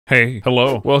Hey,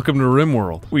 hello, welcome to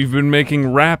Rimworld. We've been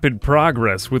making rapid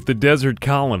progress with the desert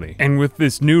colony. And with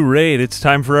this new raid, it's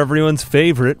time for everyone's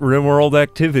favorite Rimworld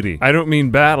activity. I don't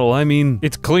mean battle, I mean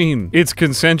it's clean, it's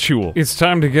consensual, it's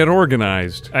time to get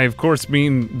organized. I of course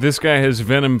mean this guy has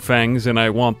venom fangs and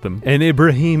I want them. And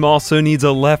Ibrahim also needs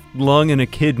a left lung and a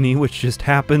kidney, which just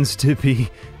happens to be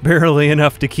barely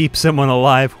enough to keep someone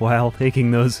alive while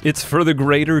taking those. It's for the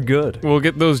greater good. We'll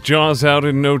get those jaws out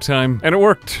in no time. And it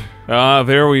worked. Ah,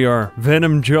 there we are.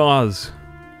 Venom jaws.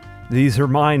 These are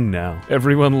mine now.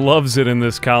 Everyone loves it in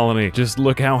this colony. Just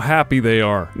look how happy they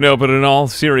are. No, but in all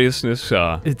seriousness,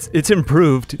 it's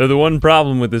improved. The one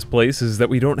problem with this place is that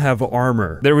we don't have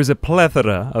armor. There was a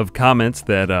plethora of comments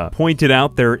that pointed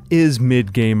out there is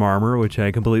mid-game armor, which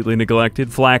I completely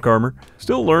neglected. Flak armor.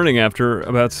 Still learning after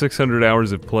about 600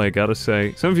 hours of play, gotta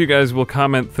say. Some of you guys will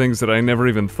comment things that I never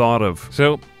even thought of.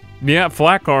 So, yeah,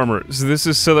 flak armor. So this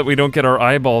is so that we don't get our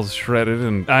eyeballs shredded,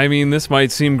 and I mean, this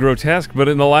might seem grotesque, but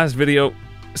in the last video,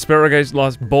 Sparrowgeist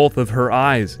lost both of her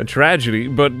eyes. A tragedy,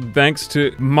 but thanks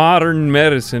to modern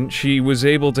medicine, she was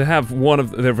able to have one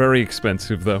of they're very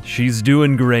expensive, though. She's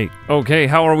doing great. Okay,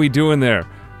 how are we doing there?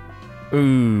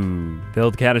 Ooh,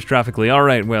 failed catastrophically.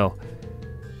 Alright, well,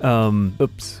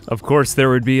 oops. Of course,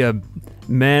 there would be a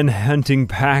man-hunting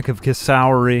pack of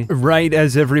Kasauri right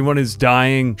as everyone is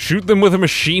dying. Shoot them with a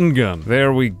machine gun.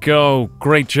 There we go.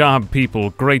 Great job, people.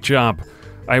 Great job.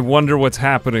 I wonder what's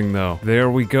happening, though. There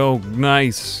we go.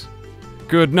 Nice.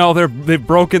 Good. No, they've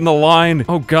broken the line.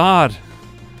 Oh, God.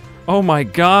 Oh, my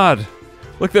God.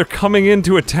 Look, they're coming in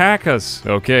to attack us.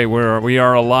 Okay, we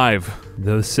are alive.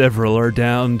 Though several are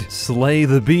downed. Slay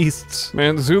the beasts.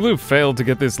 Man, Zulu failed to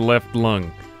get this left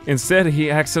lung. Instead,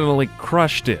 he accidentally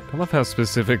crushed it. I love how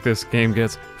specific this game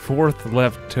gets. Fourth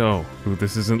left toe. Ooh,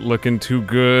 this isn't looking too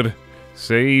good.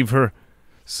 Save her.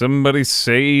 Somebody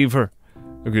save her.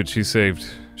 Oh good, she's saved.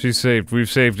 She's saved. We've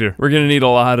saved her. We're gonna need a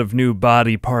lot of new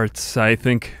body parts, I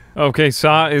think. Okay,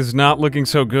 Sa is not looking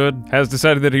so good. Has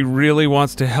decided that he really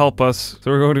wants to help us.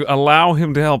 So we're going to allow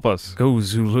him to help us. Go,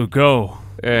 Zulu, go.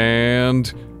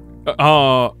 And...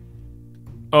 oh,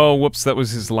 whoops, that was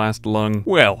his last lung.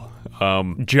 Well...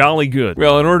 jolly good.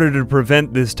 Well, in order to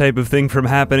prevent this type of thing from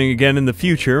happening again in the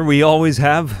future, we always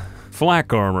have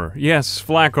flak armor. Yes,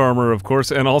 flak armor, of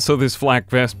course, and also this flak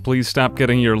vest. Please stop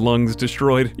getting your lungs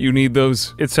destroyed. You need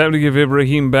those. It's time to give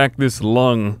Ibrahim back this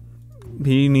lung.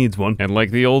 He needs one. And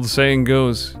like the old saying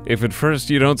goes, if at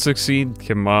first you don't succeed,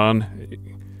 come on.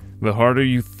 The harder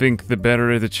you think, the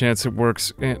better the chance it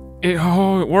works. And it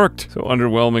worked! So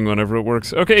underwhelming whenever it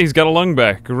works. Okay, he's got a lung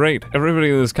back. Great.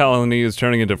 Everybody in this colony is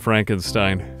turning into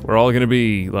Frankenstein. We're all gonna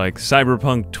be like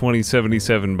Cyberpunk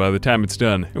 2077 by the time it's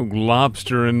done. Oh,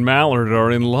 Lobster and Mallard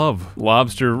are in love.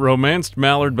 Lobster romanced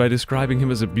Mallard by describing him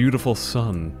as a beautiful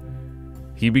son.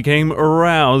 He became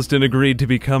aroused and agreed to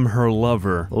become her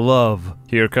lover. Love.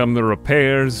 Here come the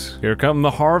repairs, here come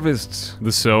the harvests,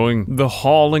 the sowing, the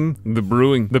hauling, the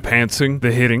brewing, the pantsing,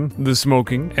 the hitting, the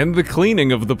smoking, and the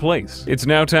cleaning of the place. It's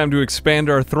now time to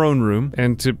expand our throne room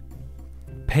and to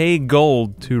pay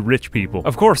gold to rich people.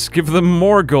 Of course, give them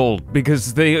more gold,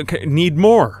 because they need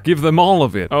more. Give them all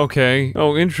of it. Okay.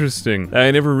 Oh, interesting.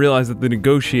 I never realized that the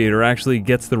negotiator actually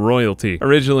gets the royalty.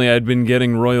 Originally, I'd been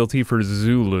getting royalty for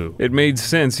Zulu. It made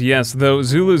sense, yes, though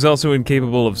Zulu's also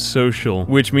incapable of social,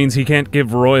 which means he can't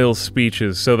give royal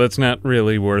speeches, so that's not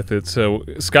really worth it. So,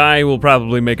 Sky will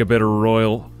probably make a better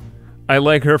royal. I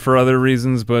like her for other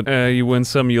reasons, but you win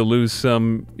some, you lose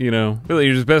some, you know. Really,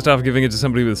 you're just best off giving it to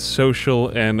somebody with social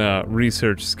and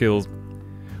research skills.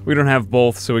 We don't have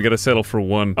both, so we gotta settle for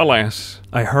one. Alas,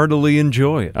 I heartily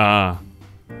enjoy it. Ah.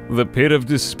 The pit of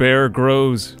despair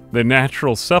grows. The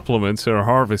natural supplements are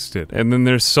harvested, and then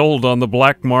they're sold on the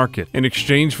black market in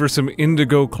exchange for some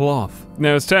indigo cloth.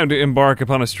 Now it's time to embark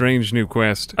upon a strange new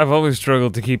quest. I've always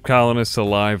struggled to keep colonists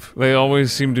alive. They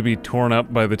always seem to be torn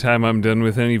up by the time I'm done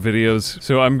with any videos,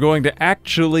 so I'm going to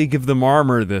actually give them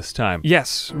armor this time.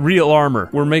 Yes, real armor.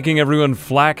 We're making everyone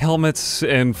flak helmets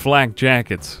and flak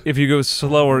jackets. If you go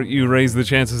slower, you raise the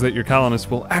chances that your colonists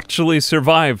will actually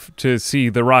survive to see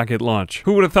the rocket launch.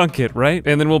 Who would have thunk it, right?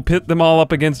 And then we'll pit them all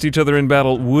up against each other in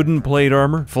battle. Wooden plate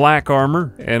armor, flak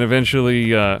armor, and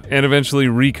eventually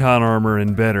recon armor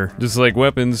and better. Just like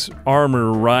weapons,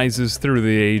 armor rises through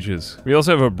the ages. We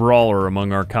also have a brawler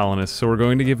among our colonists, so we're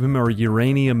going to give him our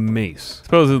uranium mace.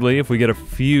 Supposedly, if we get a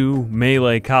few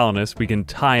melee colonists, we can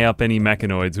tie up any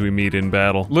mechanoids we meet in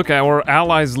battle. Look, our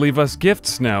allies leave us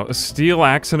gifts now. A steel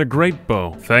axe and a great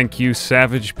bow. Thank you,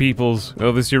 savage peoples.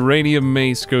 Oh, this uranium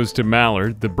mace goes to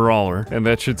Mallard, the brawler, and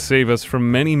that should save us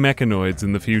from many mechanoids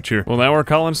in the future. future. Well, now our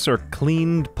colonists are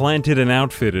cleaned, planted, and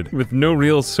outfitted. With no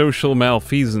real social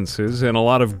malfeasances and a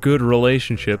lot of good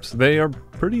relationships, they are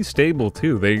pretty stable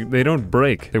too. They don't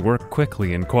break. They work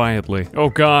quickly and quietly. Oh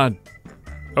god.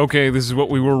 Okay, this is what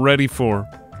we were ready for.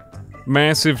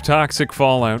 Massive toxic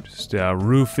fallout. Just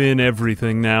roof in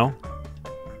everything now.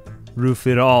 Roof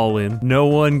it all in. No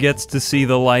one gets to see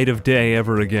the light of day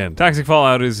ever again. Toxic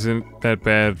fallout isn't that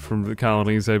bad from the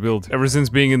colonies I built. Ever since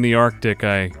being in the Arctic,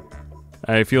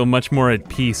 I feel much more at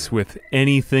peace with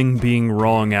anything being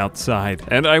wrong outside,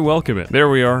 and I welcome it. There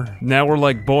we are. Now we're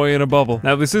like boy in a bubble.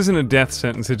 Now this isn't a death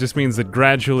sentence, it just means that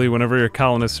gradually whenever your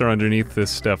colonists are underneath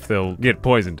this stuff, they'll get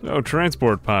poisoned. Oh,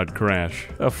 transport pod crash.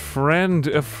 A friend,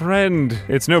 a friend.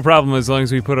 It's no problem as long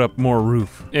as we put up more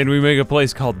roof. And we make a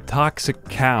place called Toxic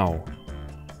Cow.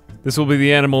 This will be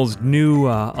the animal's new,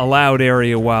 allowed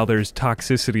area while there's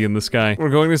toxicity in the sky. We're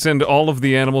going to send all of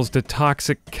the animals to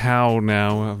Toxic Cow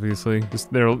now, obviously.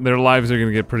 Just their lives are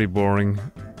gonna get pretty boring.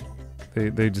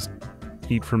 They just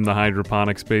eat from the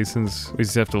hydroponics basins. We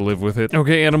just have to live with it.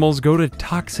 Okay, animals, go to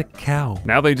Toxic Cow.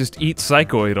 Now they just eat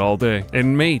psychoid all day.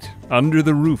 And mate, under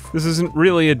the roof. This isn't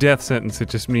really a death sentence, it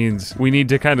just means we need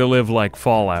to kind of live like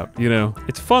Fallout, you know?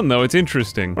 It's fun though, it's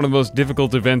interesting. One of the most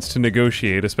difficult events to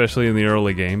negotiate, especially in the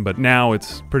early game, but now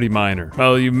it's pretty minor.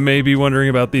 Well, you may be wondering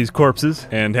about these corpses,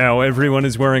 and how everyone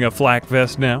is wearing a flak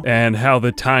vest now, and how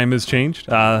the time has changed.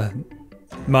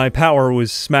 My power was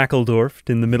smackledorfed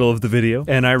in the middle of the video,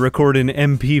 and I record in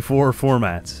MP4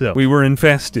 format, so we were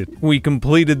infested. We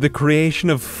completed the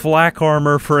creation of flak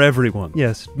armor for everyone.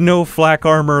 Yes, no flak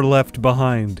armor left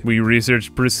behind. We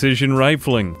researched precision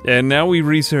rifling, and now we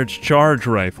research charge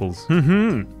rifles.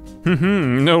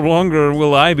 No longer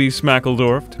will I be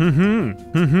smackledorfed.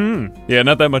 Yeah,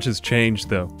 not that much has changed,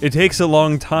 though. It takes a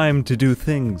long time to do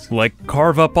things, like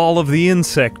carve up all of the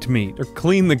insect meat, or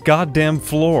clean the goddamn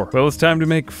floor. Well, it's time to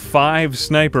make 5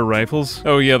 sniper rifles.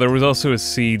 Oh yeah, there was also a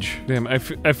siege. Damn, I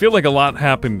feel like a lot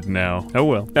happened now. Oh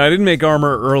well. Now, I didn't make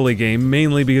armor early game,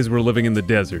 mainly because we're living in the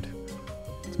desert.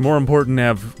 It's more important to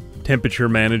have temperature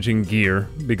managing gear,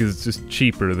 because it's just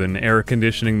cheaper than air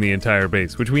conditioning the entire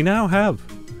base, which we now have.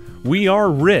 We are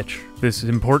rich. This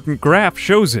important graph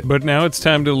shows it. But now it's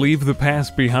time to leave the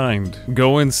past behind.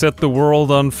 Go and set the world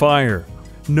on fire.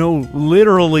 No,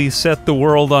 literally set the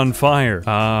world on fire.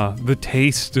 Ah, the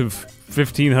taste of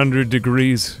 1500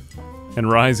 degrees and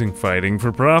rising, fighting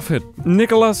for profit.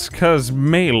 Nicholas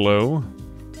Cosmelo,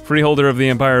 freeholder of the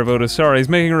Empire of Otosari, is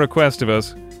making a request of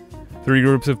us. 3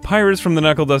 groups of pirates from the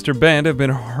Knuckle Duster band have been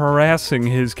harassing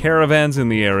his caravans in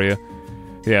the area.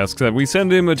 He asks that we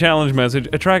send him a challenge message,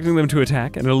 attracting them to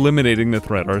attack and eliminating the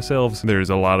threat ourselves. There's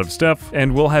a lot of stuff,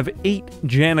 and we'll have 8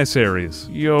 Janissaries.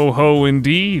 Yo-ho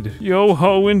indeed.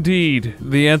 Yo-ho indeed.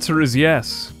 The answer is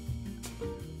yes.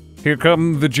 Here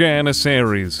come the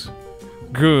Janissaries.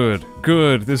 Good,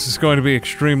 good. This is going to be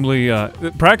extremely,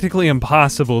 practically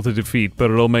impossible to defeat, but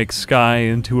it'll make Sky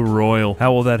into a royal.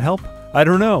 How will that help? I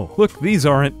don't know. Look, these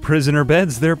aren't prisoner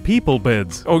beds, they're people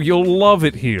beds. Oh, you'll love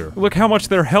it here. Look how much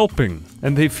they're helping.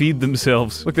 And they feed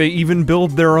themselves. Look, they even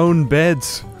build their own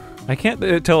beds. I can't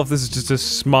tell if this is just a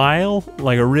smile,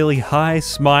 like a really high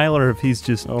smile, or if he's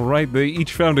just... Alright, they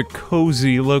each found a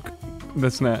cozy look.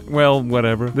 That's not... Well,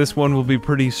 whatever. This one will be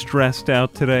pretty stressed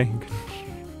out today.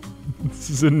 This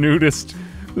is a nudist.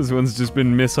 This one's just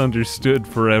been misunderstood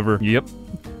forever. Yep.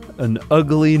 An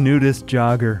ugly nudist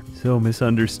jogger. So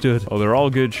misunderstood. Oh, they're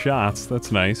all good shots.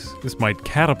 That's nice. This might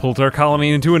catapult our colony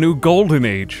into a new golden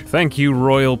age. Thank you,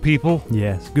 royal people.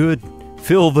 Yes, good.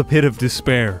 Fill the pit of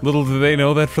despair. Little do they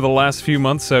know that for the last few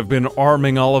months I've been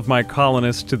arming all of my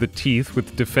colonists to the teeth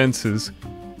with defenses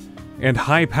and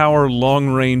high-power,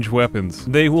 long-range weapons.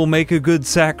 They will make a good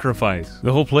sacrifice.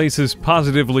 The whole place is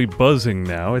positively buzzing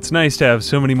now. It's nice to have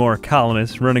so many more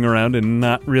colonists running around and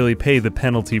not really pay the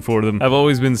penalty for them. I've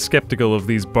always been skeptical of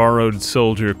these borrowed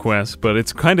soldier quests, but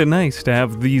it's kinda nice to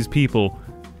have these people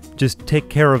just take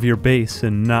care of your base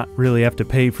and not really have to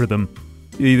pay for them.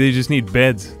 They just need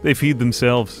beds. They feed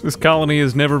themselves. This colony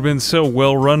has never been so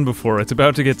well run before. It's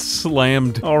about to get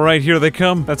slammed. Alright, here they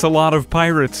come. That's a lot of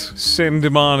pirates. Send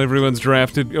them on, everyone's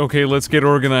drafted. Okay, let's get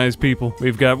organized, people.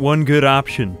 We've got one good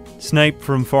option. Snipe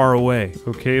from far away.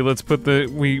 Okay, let's put the...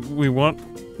 We want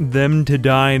them to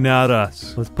die, not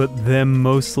us. Let's put them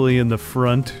mostly in the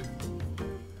front.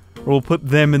 Or we'll put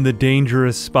them in the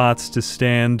dangerous spots to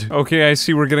stand. Okay, I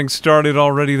see we're getting started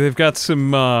already. They've got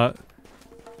some,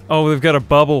 Oh, they've got a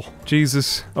bubble.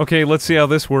 Jesus. Okay, let's see how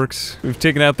this works. We've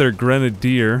taken out their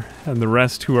grenadier, and the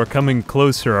rest who are coming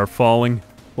closer are falling.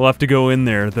 We'll have to go in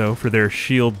there, though, for their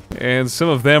shield. And some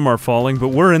of them are falling, but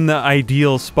we're in the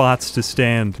ideal spots to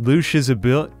stand. Lucia's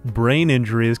brain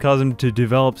injury has caused him to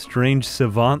develop strange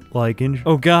savant-like injury.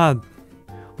 Oh god.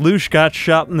 Lush got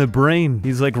shot in the brain.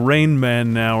 He's like Rain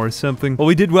Man now or something. Well,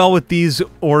 we did well with these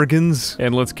organs.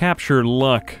 And let's capture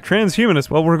Luck. Transhumanist.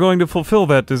 Well, we're going to fulfill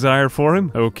that desire for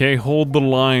him. Okay, hold the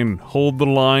line. Hold the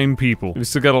line, people. We've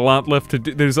still got a lot left to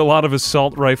do. There's a lot of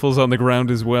assault rifles on the ground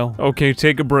as well. Okay,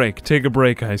 take a break. Take a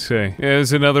break, I say.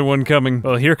 There's another one coming.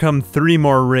 Well, here come 3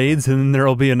 more raids, and then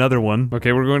there'll be another one.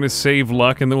 Okay, we're going to save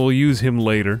Luck, and then we'll use him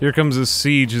later. Here comes a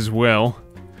siege as well.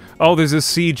 Oh, there's a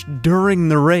siege during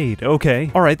the raid.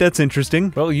 Okay. Alright, that's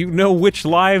interesting. Well, you know which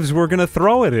lives we're gonna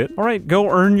throw at it. Alright, go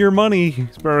earn your money.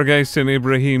 Sparrowgeist and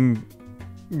Ibrahim,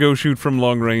 go shoot from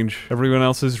long range. Everyone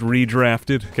else is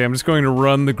redrafted. Okay, I'm just going to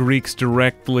run the Greeks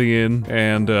directly in,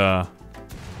 and,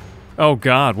 oh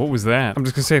god, what was that? I'm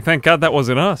just gonna say, thank god that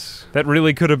wasn't us. That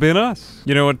really could have been us.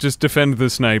 You know what, just defend the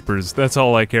snipers. That's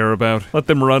all I care about. Let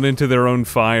them run into their own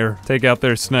fire. Take out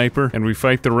their sniper, and we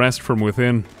fight the rest from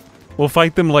within. We'll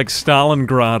fight them like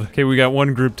Stalingrad. Okay, we got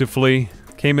one group to flee.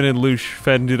 Cayman and Lush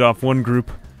fended off one group,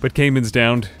 but Cayman's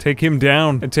downed. Take him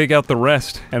down and take out the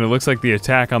rest. And it looks like the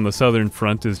attack on the southern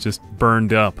front is just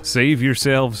burned up. Save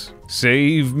yourselves.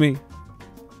 Save me.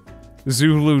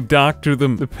 Zulu, doctor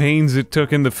them. The pains it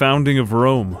took in the founding of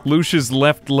Rome. Lucia's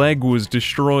left leg was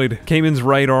destroyed. Cayman's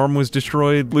right arm was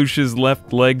destroyed. Lucia's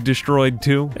left leg destroyed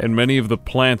too. And many of the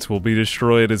plants will be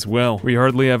destroyed as well. We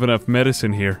hardly have enough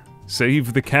medicine here.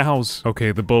 Save the cows.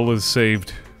 Okay, the bull is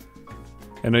saved.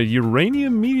 And a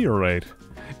uranium meteorite.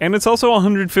 And it's also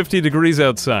 150 degrees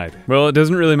outside. Well, it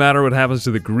doesn't really matter what happens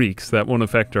to the Greeks. That won't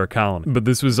affect our colony. But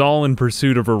this was all in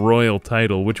pursuit of a royal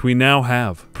title, which we now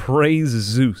have. Praise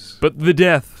Zeus. But the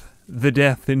death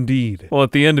indeed. Well,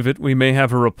 at the end of it, we may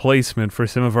have a replacement for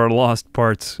some of our lost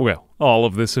parts. Well, all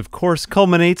of this, of course,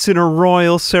 culminates in a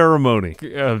royal ceremony.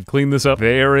 Clean this up.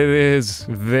 There it is.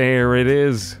 There it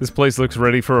is. This place looks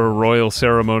ready for a royal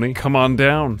ceremony. Come on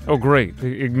down. Oh, great.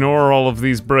 Ignore all of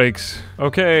these breaks.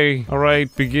 Okay. All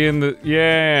right. Begin the...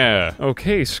 Yeah.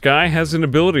 Okay. Sky has an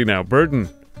ability now. Burden.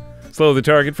 Slow the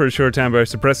target for a short time by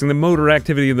suppressing the motor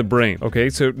activity in the brain. Okay,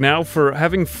 so now for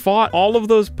having fought all of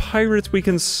those pirates, we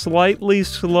can slightly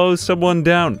slow someone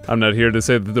down. I'm not here to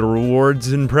say that the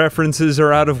rewards and preferences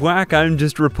are out of whack, I'm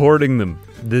just reporting them.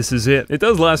 This is it. It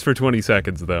does last for 20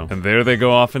 seconds, though. And there they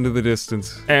go off into the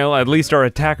distance. Well, at least our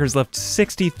attackers left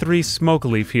 63 smoke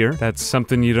leaf here. That's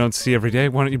something you don't see every day.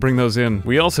 Why don't you bring those in?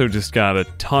 We also just got a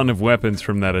ton of weapons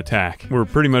from that attack. We're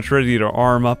pretty much ready to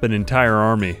arm up an entire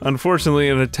army. Unfortunately,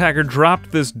 an attacker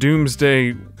dropped this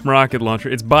doomsday rocket launcher.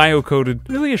 It's bio-coded.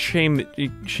 Really a shame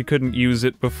that she couldn't use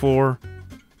it before.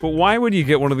 But why would you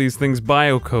get one of these things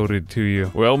bio-coded to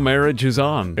you? Well, marriage is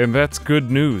on. And that's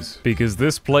good news, because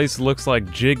this place looks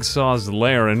like Jigsaw's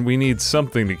lair and we need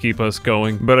something to keep us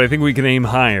going. But I think we can aim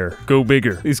higher. Go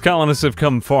bigger. These colonists have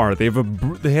come far. They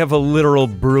have a literal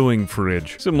brewing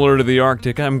fridge. Similar to the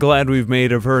Arctic, I'm glad we've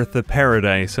made of Earth a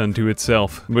paradise unto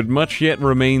itself. But much yet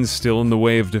remains still in the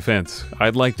way of defense.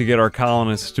 I'd like to get our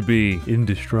colonists to be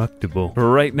indestructible. But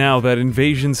right now, that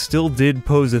invasion still did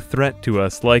pose a threat to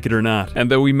us, like it or not. And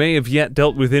though we may have yet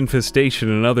dealt with infestation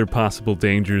and other possible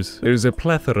dangers, there's a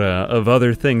plethora of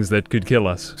other things that could kill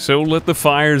us. So let the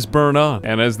fires burn on,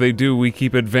 and as they do, we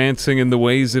keep advancing in the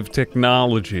ways of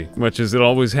technology. Much as it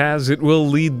always has, it will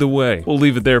lead the way. We'll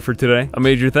leave it there for today. A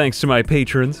major thanks to my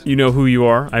patrons. You know who you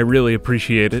are. I really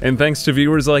appreciate it. And thanks to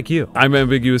viewers like you. I'm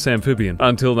Ambiguous Amphibian.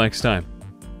 Until next time.